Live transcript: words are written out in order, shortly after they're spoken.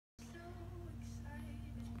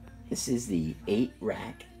This is the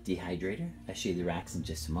 8-rack dehydrator. I'll show you the racks in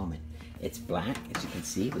just a moment. It's black, as you can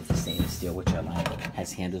see, with the stainless steel, which I like. It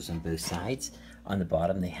has handles on both sides. On the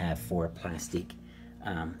bottom, they have 4 plastic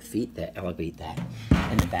feet that elevate that.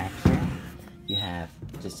 In the back here, you have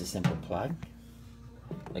just a simple plug.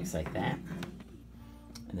 Looks like that.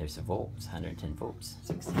 And there's a volts, 110 volts,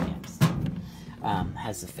 16 amps.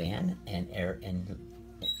 Has a fan and air and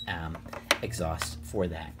exhaust for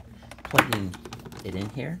that. Plugging it in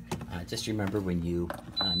here, just remember when you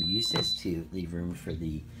use this to leave room for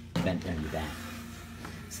the vent on your back.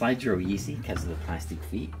 Slides are easy because of the plastic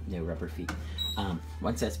feet, no rubber feet.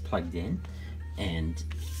 Once that's plugged in, and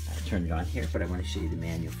turn it on here, but I want to show you the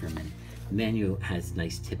manual for a minute. The manual has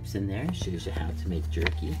nice tips in there, shows you how to make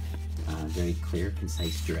jerky. Very clear,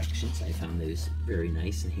 concise directions. I found those very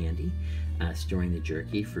nice and handy. Storing the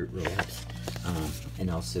jerky, fruit roll-ups,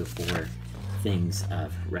 and also for things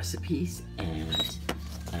of recipes, and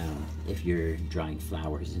if you're drying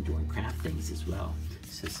flowers and doing craft things as well.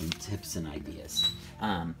 So some tips and ideas.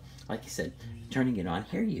 Like I said, turning it on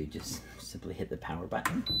here, you just simply hit the power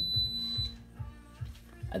button.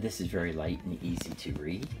 This is very light and easy to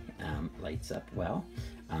read. Lights up well.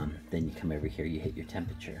 Then you come over here, you hit your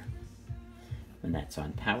temperature when that's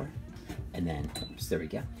on power, and then oops, there we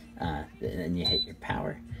go. Then you hit your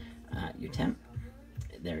power, your temp.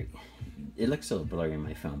 There, it looks a little blurry on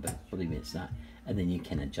my phone, but believe me, it's not. And then you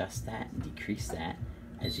can adjust that and decrease that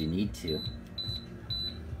as you need to.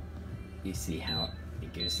 You see how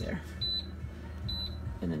it goes there,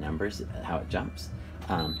 and the numbers, how it jumps.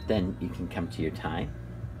 Then you can come to your time,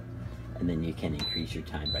 and then you can increase your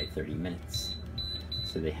time by 30 minutes.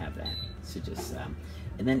 So they have that. So just,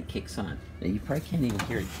 and then it kicks on. Now you probably can't even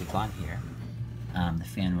hear it kick on here. The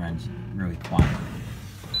fan runs really quiet.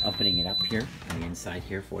 Opening it up here on the inside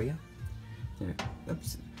here for you. There,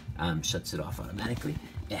 oops, shuts it off automatically.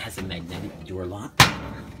 It has a magnetic door lock.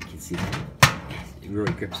 You can see that. It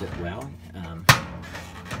really grips it well,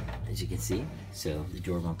 as you can see. So the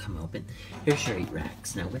door won't come open. Here's your 8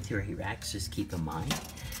 racks. Now with your 8 racks, just keep in mind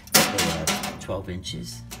that they are 12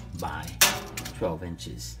 inches by 12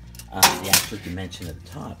 inches. The actual dimension of the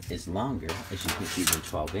top is longer, as you can see, than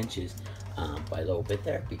 12 inches by a little bit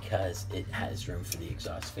there, because it has room for the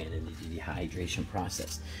exhaust fan and the dehydration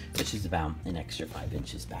process, which is about an extra 5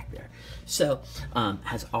 inches back there. So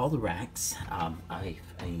has all the racks. I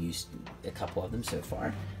used a couple of them so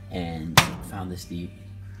far and found this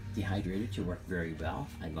dehydrator to work very well.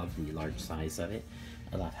 I love the large size of it.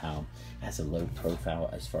 I love how it has a low profile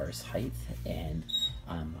as far as height, and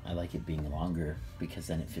I like it being longer because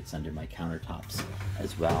then it fits under my countertops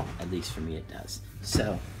as well. At least for me it does.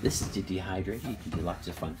 So this is the dehydrator. You can do lots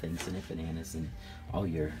of fun things in it, bananas and all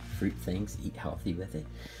your fruit things, eat healthy with it.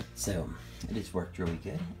 So it has worked really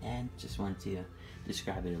good, and just wanted to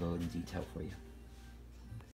describe it a little in detail for you.